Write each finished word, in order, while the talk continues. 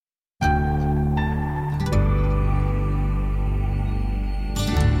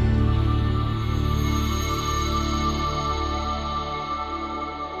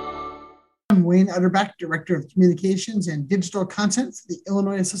Wayne Utterback, Director of Communications and Digital Content for the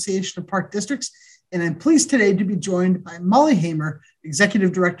Illinois Association of Park Districts. And I'm pleased today to be joined by Molly Hamer,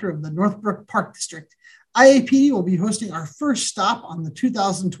 Executive Director of the Northbrook Park District. IAPD will be hosting our first stop on the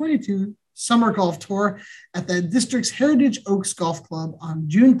 2022 Summer Golf Tour at the district's Heritage Oaks Golf Club on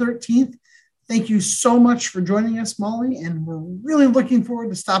June 13th. Thank you so much for joining us, Molly, and we're really looking forward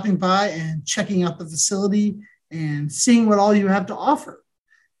to stopping by and checking out the facility and seeing what all you have to offer.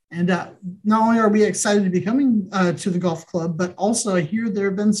 And not only are we excited to be coming to the golf club, but also I hear there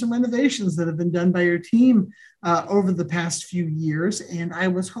have been some renovations that have been done by your team over the past few years. And I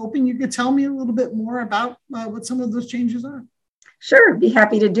was hoping you could tell me a little bit more about what some of those changes are. Sure, be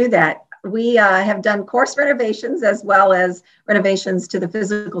happy to do that. We have done course renovations as well as renovations to the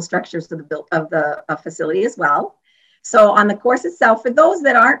physical structures of the facility as well. So on the course itself, for those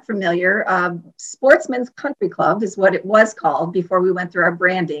that aren't familiar, Sportsman's Country Club is what it was called before we went through our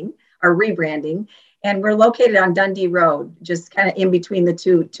rebranding. And we're located on Dundee Road, just kind of in between the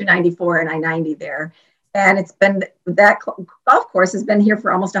 294 and I-90 there. And that golf course has been here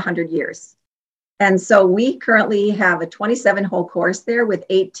for almost 100 years. And so we currently have a 27-hole course there with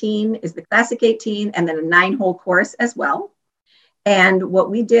 18 is the Classic 18 and then a 9-hole course as well. And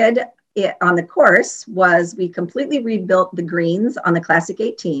what we did on the course was we completely rebuilt the greens on the Classic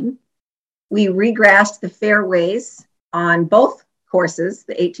 18. We regrassed the fairways on both courses,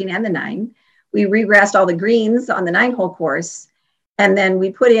 the 18 and the 9. We regrassed all the greens on the 9-hole course. And then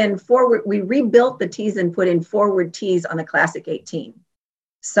we rebuilt the tees and put in forward tees on the Classic 18.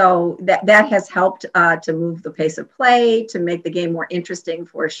 So that has helped to move the pace of play, to make the game more interesting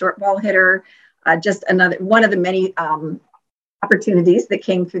for a short ball hitter. Just one of the many opportunities that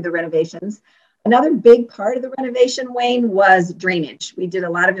came through the renovations. Another big part of the renovation, Wayne, was drainage. We did a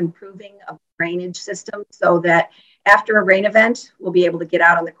lot of improving of the drainage system so that after a rain event, we'll be able to get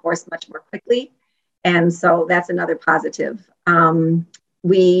out on the course much more quickly. And so that's another positive.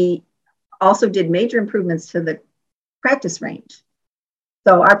 We also did major improvements to the practice range.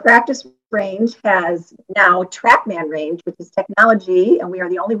 So our practice range has now TrackMan range, which is technology, and we are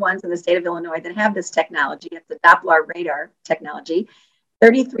the only ones in the state of Illinois that have this technology. It's the Doppler radar technology,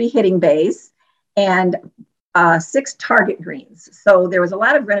 33 hitting bays, and 6 target greens. So there was a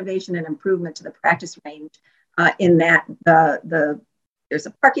lot of renovation and improvement to the practice range in that there's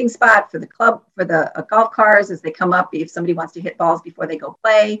a parking spot for the club, for the golf cars as they come up if somebody wants to hit balls before they go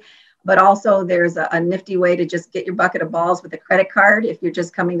play. But also there's a nifty way to just get your bucket of balls with a credit card if you're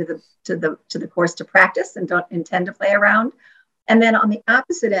just coming to the course to practice and don't intend to play around. And then on the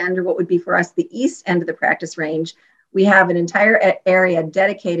opposite end, or what would be for us the east end of the practice range, we have an entire area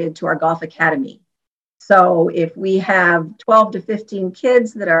dedicated to our golf academy. So if we have 12 to 15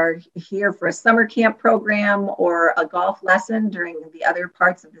 kids that are here for a summer camp program or a golf lesson during the other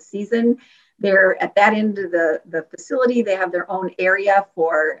parts of the season, they're at that end of the facility. They have their own area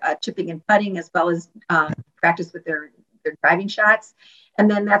for chipping and putting, as well as practice with their driving shots. And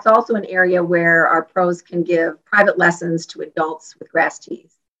then that's also an area where our pros can give private lessons to adults with grass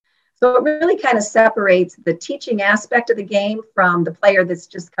tees. So it really kind of separates the teaching aspect of the game from the player that's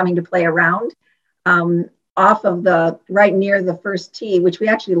just coming to play around. Off of right near the first tee, which we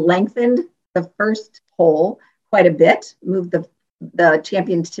actually lengthened the first hole quite a bit, moved the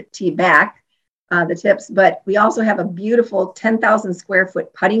champion tee back. The tips, but we also have a beautiful 10,000 square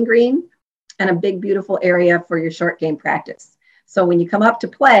foot putting green and a big, beautiful area for your short game practice. So when you come up to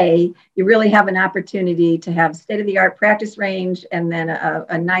play, you really have an opportunity to have state-of-the-art practice range and then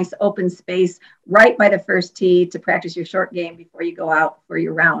a nice open space right by the first tee to practice your short game before you go out for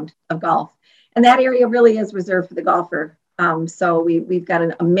your round of golf. And that area really is reserved for the golfer. So we've got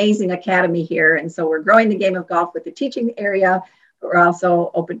an amazing academy here. And so we're growing the game of golf with the teaching area. We're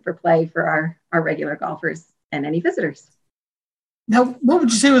also open for play for our regular golfers and any visitors. Now, what would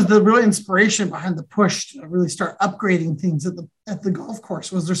you say was the real inspiration behind the push to really start upgrading things at the golf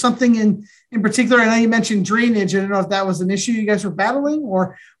course? Was there something in particular? I know you mentioned drainage. I don't know if that was an issue you guys were battling,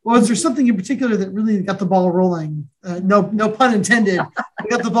 or was there something in particular that really got the ball rolling? No pun intended. We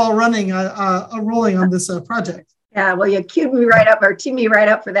got the ball rolling on this project. Yeah, well, you queued me right up or teed me right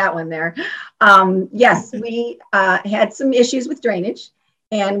up for that one there. Yes, we had some issues with drainage,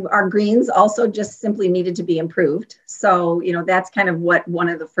 and our greens also just simply needed to be improved. So, that's kind of what one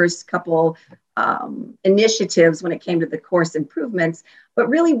of the first couple initiatives when it came to the course improvements. But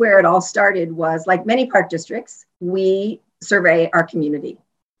really where it all started was, like many park districts, we survey our community.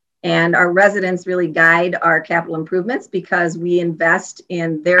 And our residents really guide our capital improvements because we invest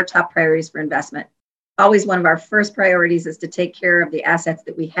in their top priorities for investment. Always one of our first priorities is to take care of the assets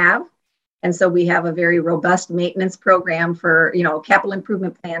that we have And so we have a very robust maintenance program for, capital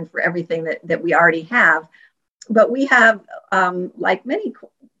improvement plan for everything that we already have. But we have, like many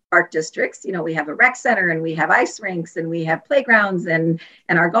park districts, we have a rec center and we have ice rinks and we have playgrounds and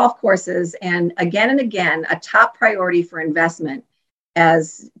our golf courses. And again, a top priority for investment,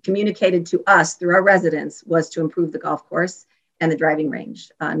 as communicated to us through our residents, was to improve the golf course and the driving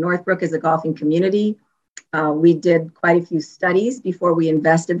range. Northbrook is a golfing community. We did quite a few studies before we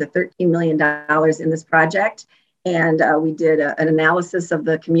invested the $13 million in this project. And we did an analysis of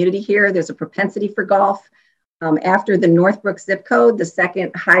the community here. There's a propensity for golf. After the Northbrook zip code, the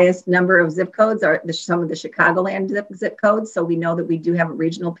second highest number of zip codes are some of the Chicagoland zip codes. So we know that we do have a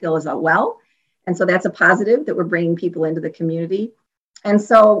regional appeal as well. And so that's a positive that we're bringing people into the community. And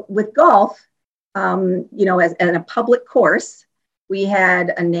so with golf, as a public course, we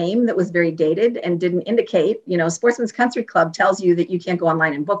had a name that was very dated and didn't indicate, Sportsman's Country Club tells you that you can't go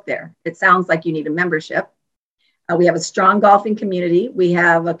online and book there. It sounds like you need a membership. We have a strong golfing community. We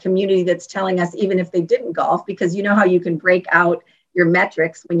have a community that's telling us, even if they didn't golf, because you know how you can break out your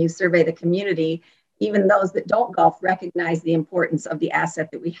metrics when you survey the community, even those that don't golf recognize the importance of the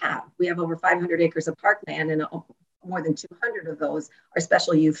asset that we have. We have over 500 acres of parkland, and more than 200 of those are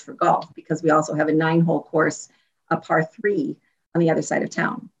special use for golf, because we also have a 9-hole course, a par 3 on the other side of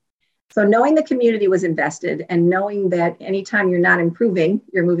town. So knowing the community was invested and knowing that anytime you're not improving,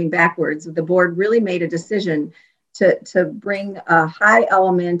 you're moving backwards, the board really made a decision to bring a high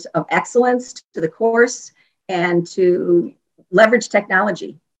element of excellence to the course and to leverage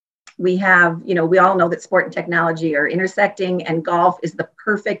technology. We have, we all know that sport and technology are intersecting, and golf is the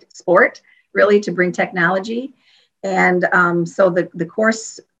perfect sport really to bring technology. And so the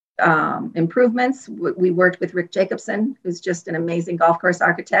course improvements, we worked with Rick Jacobson, who's just an amazing golf course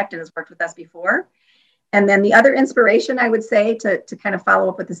architect and has worked with us before. And then the other inspiration, I would say, to kind of follow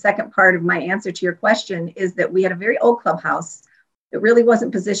up with the second part of my answer to your question, is that we had a very old clubhouse that really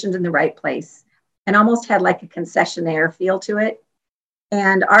wasn't positioned in the right place and almost had like a concessionaire feel to it.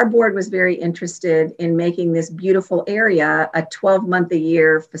 And our board was very interested in making this beautiful area a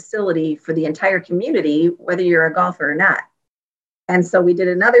 12-month-a-year facility for the entire community, whether you're a golfer or not. And so we did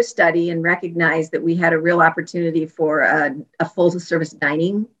another study and recognized that we had a real opportunity for a full-service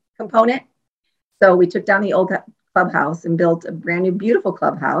dining component. So we took down the old clubhouse and built a brand new, beautiful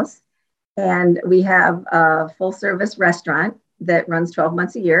clubhouse. And we have a full-service restaurant that runs 12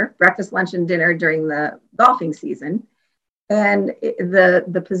 months a year, breakfast, lunch, and dinner during the golfing season. And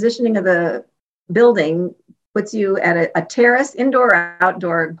the positioning of the building puts you at a terrace, indoor,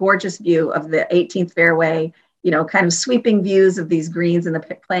 outdoor, gorgeous view of the 18th fairway, kind of sweeping views of these greens in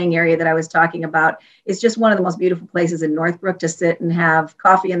the playing area that I was talking about. It's just one of the most beautiful places in Northbrook to sit and have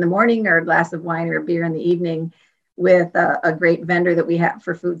coffee in the morning or a glass of wine or a beer in the evening with a great vendor that we have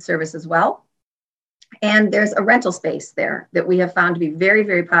for food service as well. And there's a rental space there that we have found to be very,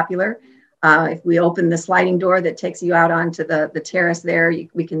 very popular. If we open the sliding door that takes you out onto the terrace there,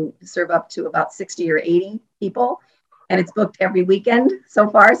 we can serve up to about 60 or 80 people. And it's booked every weekend so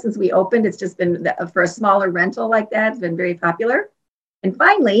far since we opened. It's just been, for a smaller rental like that, it's been very popular. And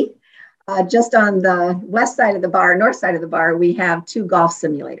finally, just on the west side of the bar, north side of the bar, we have 2 golf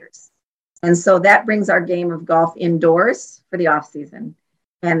simulators. And so that brings our game of golf indoors for the off season.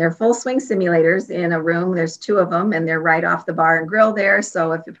 And they're full swing simulators in a room. There's 2 of them, and they're right off the bar and grill there.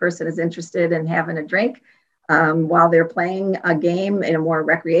 So if a person is interested in having a drink while they're playing a game in a more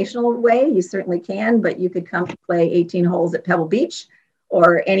recreational way, you certainly can, but you could come play 18 holes at Pebble Beach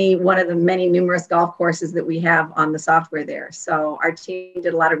or any one of the many numerous golf courses that we have on the software there. So our team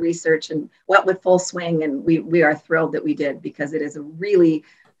did a lot of research and went with full swing, and we are thrilled that we did, because it is a really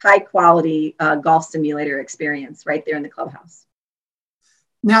high quality golf simulator experience right there in the clubhouse.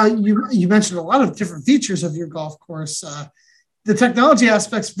 Now, you mentioned a lot of different features of your golf course. The technology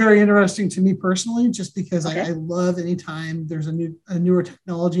aspect's very interesting to me personally, just because I love anytime there's a newer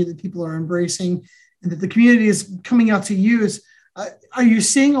technology that people are embracing and that the community is coming out to use. Are you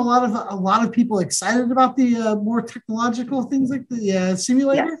seeing a lot of people excited about the more technological things like the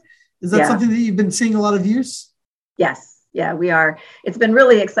simulator? Yes. Is that something that you've been seeing a lot of use? Yes. Yeah, we are. It's been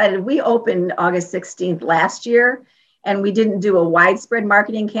really exciting. We opened August 16th last year. And we didn't do a widespread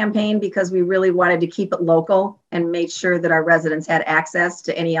marketing campaign because we really wanted to keep it local and made sure that our residents had access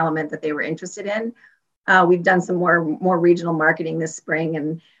to any element that they were interested in. We've done some more regional marketing this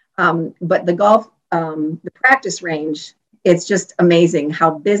spring, but the golf, the practice range, it's just amazing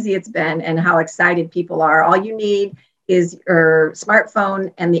how busy it's been and how excited people are. All you need is your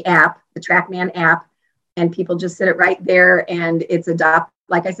smartphone and the app, the TrackMan app, and people just sit it right there. And it's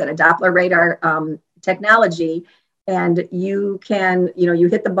like I said, a Doppler radar technology. and you can, you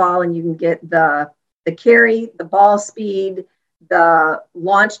hit the ball and you can get the carry, the ball speed, the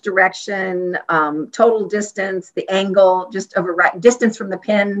launch direction, total distance, the angle, just a variety, distance from the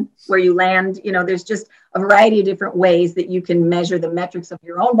pin where you land. There's just a variety of different ways that you can measure the metrics of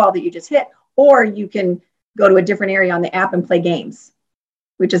your own ball that you just hit, or you can go to a different area on the app and play games,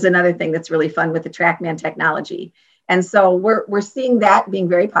 which is another thing that's really fun with the TrackMan technology. And so we're seeing that being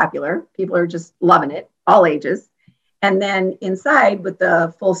very popular. People are just loving it, all ages. And then inside with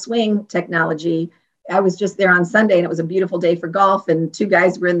the Full Swing technology, I was just there on Sunday and it was a beautiful day for golf, and two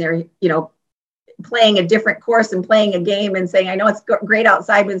guys were in there, playing a different course and playing a game and saying, I know it's great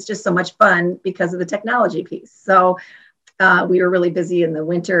outside, but it's just so much fun because of the technology piece. So we were really busy in the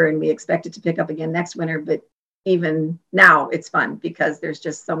winter and we expected to pick up again next winter, but even now it's fun because there's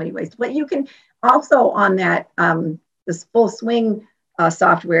just so many ways to play. You can also on that, this Full Swing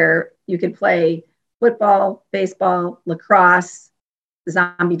software, you can play football, baseball, lacrosse,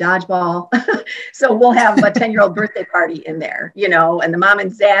 zombie dodgeball. So we'll have a 10-year-old birthday party in there, and the mom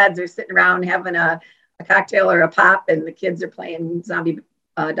and dads are sitting around having a cocktail or a pop, and the kids are playing zombie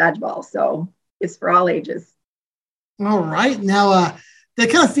dodgeball. So it's for all ages. All right. Now, that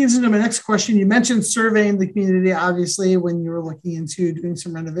kind of feeds into my next question. You mentioned surveying the community, obviously, when you were looking into doing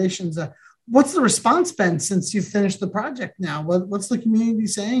some renovations. What's the response been since you finished the project now? What's the community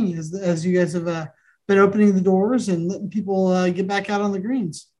saying as you guys have been opening the doors and letting people get back out on the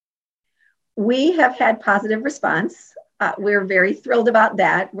greens? We have had positive response. We're very thrilled about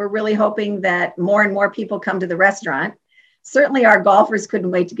that. We're really hoping that more and more people come to the restaurant. Certainly our golfers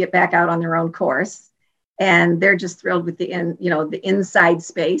couldn't wait to get back out on their own course. And they're just thrilled with the inside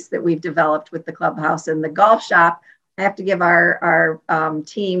space that we've developed with the clubhouse and the golf shop. I have to give our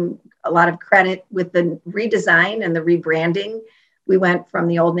team a lot of credit with the redesign and the rebranding. We went from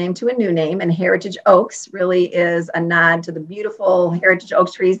the old name to a new name, and Heritage Oaks really is a nod to the beautiful Heritage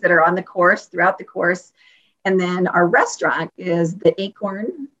Oak trees that are on the course, throughout the course. And then our restaurant is the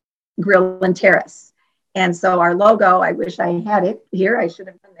Acorn Grill and Terrace. And so our logo, I wish I had it here, I should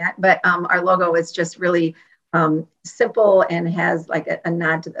have done that, but our logo is just really simple and has like a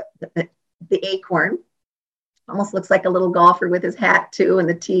nod to the acorn. Almost looks like a little golfer with his hat too, and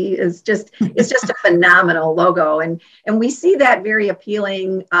the T is just, it's just a phenomenal logo. And we see that very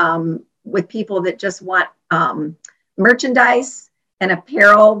appealing with people that just want merchandise and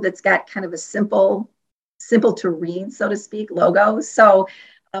apparel that's got kind of a simple to read, so to speak, logo. So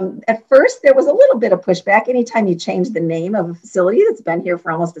at first there was a little bit of pushback. Anytime you change the name of a facility that's been here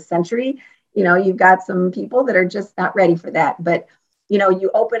for almost a century, you've got some people that are just not ready for that. But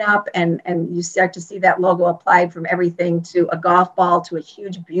you open up and you start to see that logo applied from everything to a golf ball to a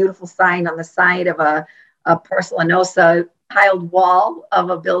huge, beautiful sign on the side of a porcelanosa tiled wall of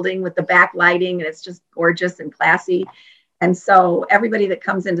a building with the backlighting, and it's just gorgeous and classy. And so everybody that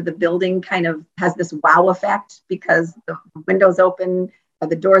comes into the building kind of has this wow effect because the windows open,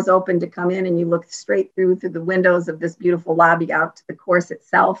 the doors open to come in, and you look straight through the windows of this beautiful lobby out to the course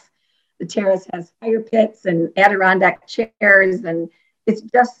itself. The terrace has fire pits and Adirondack chairs, and it's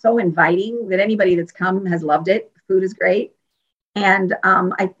just so inviting that anybody that's come has loved it. The food is great. And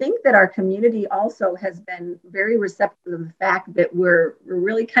I think that our community also has been very receptive to the fact that we're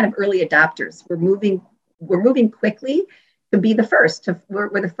really kind of early adopters. We're moving quickly to be the first.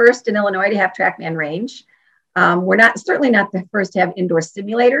 We're the first in Illinois to have TrackMan range. We're certainly not the first to have indoor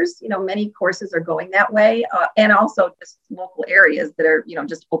simulators. Many courses are going that way, and also just local areas that are,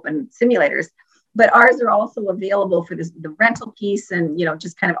 just open simulators. But ours are also available for the rental piece, and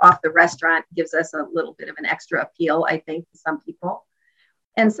just kind of off the restaurant gives us a little bit of an extra appeal, I think, to some people.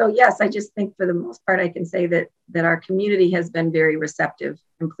 And so, yes, I just think for the most part, I can say that our community has been very receptive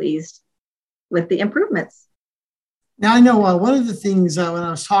and pleased with the improvements. Now, I know one of the things when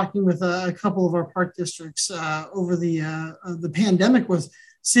I was talking with a couple of our park districts over the pandemic was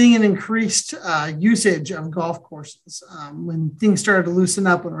seeing an increased usage of golf courses. When things started to loosen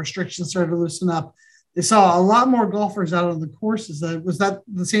up, when restrictions started to loosen up, they saw a lot more golfers out on the courses. Was that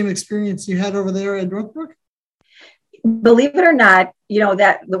the same experience you had over there at Northbrook? Believe it or not,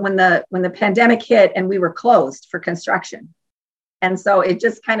 that when the pandemic hit and we were closed for construction. And so it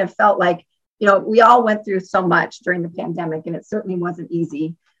just kind of felt like, we all went through so much during the pandemic, and it certainly wasn't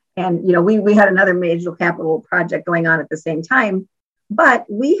easy. And, we had another major capital project going on at the same time, but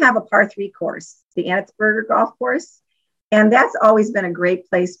we have a par 3 course, the Annettsburger Golf Course. And that's always been a great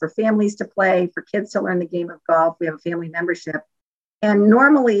place for families to play, for kids to learn the game of golf. We have a family membership. And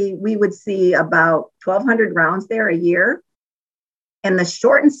normally we would see about 1,200 rounds there a year. And the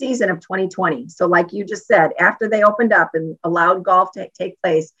shortened season of 2020. So like you just said, after they opened up and allowed golf to take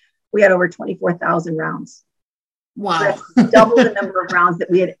place, we had over 24,000 rounds. Wow. Double the number of rounds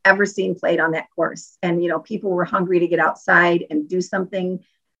that we had ever seen played on that course. And, people were hungry to get outside and do something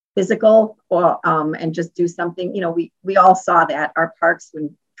physical or, and just do something, we all saw that our parks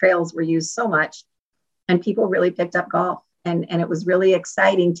when trails were used so much and people really picked up golf. And it was really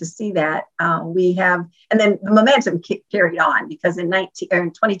exciting to see that and then the momentum carried on because in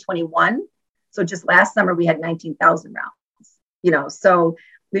 2021, so just last summer, we had 19,000 rounds, so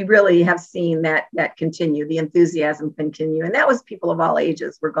we really have seen that continue, the enthusiasm continue. And that was people of all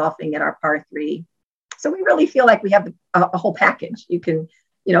ages were golfing at our par 3. So we really feel like we have a whole package. You can,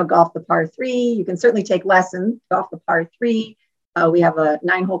 golf the par 3. You can certainly take lessons, golf the par 3. We have a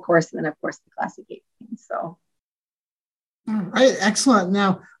 9-hole course and then, of course, the Classic 18. So. All right. Excellent.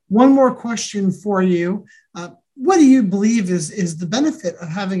 Now, one more question for you. What do you believe is the benefit of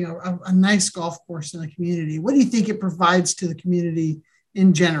having a nice golf course in a community? What do you think it provides to the community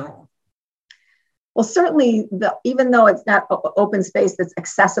in general? Well, certainly, even though it's not open space that's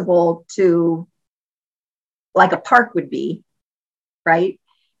accessible to like a park would be, right?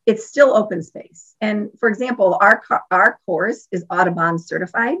 It's still open space. And for example, our course is Audubon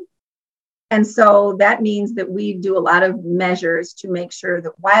certified. And so that means that we do a lot of measures to make sure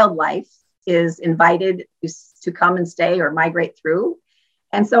that wildlife is invited to come and stay or migrate through.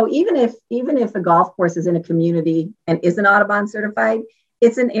 And so even if a golf course is in a community and isn't Audubon certified,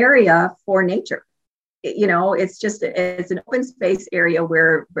 it's an area for nature. It's an open space area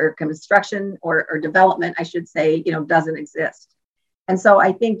where construction or development, I should say, doesn't exist. And so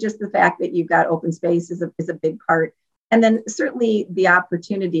I think just the fact that you've got open space is a big part. And then certainly the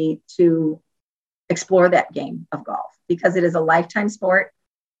opportunity to explore that game of golf because it is a lifetime sport.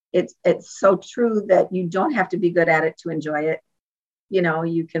 It's so true that you don't have to be good at it to enjoy it.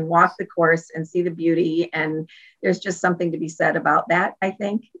 You can walk the course and see the beauty. And there's just something to be said about that, I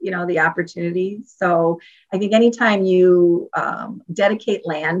think, the opportunity. So I think anytime you dedicate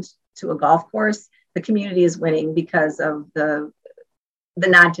land to a golf course, the community is winning because of the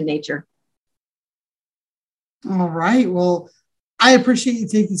nod to nature. All right. Well, I appreciate you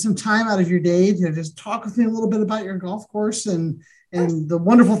taking some time out of your day to just talk with me a little bit about your golf course and the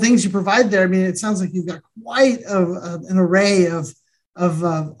wonderful things you provide there. I mean, it sounds like you've got quite an array of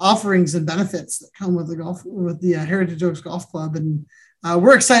offerings and benefits that come with the Heritage Oaks Golf Club. And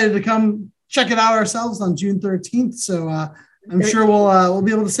we're excited to come check it out ourselves on June 13th. So I'm sure we'll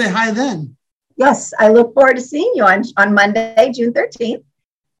be able to say hi then. Yes, I look forward to seeing you on Monday, June 13th.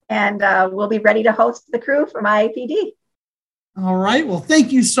 And we'll be ready to host the crew from IAPD. All right. Well,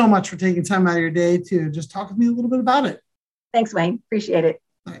 thank you so much for taking time out of your day to just talk with me a little bit about it. Thanks, Wayne. Appreciate it.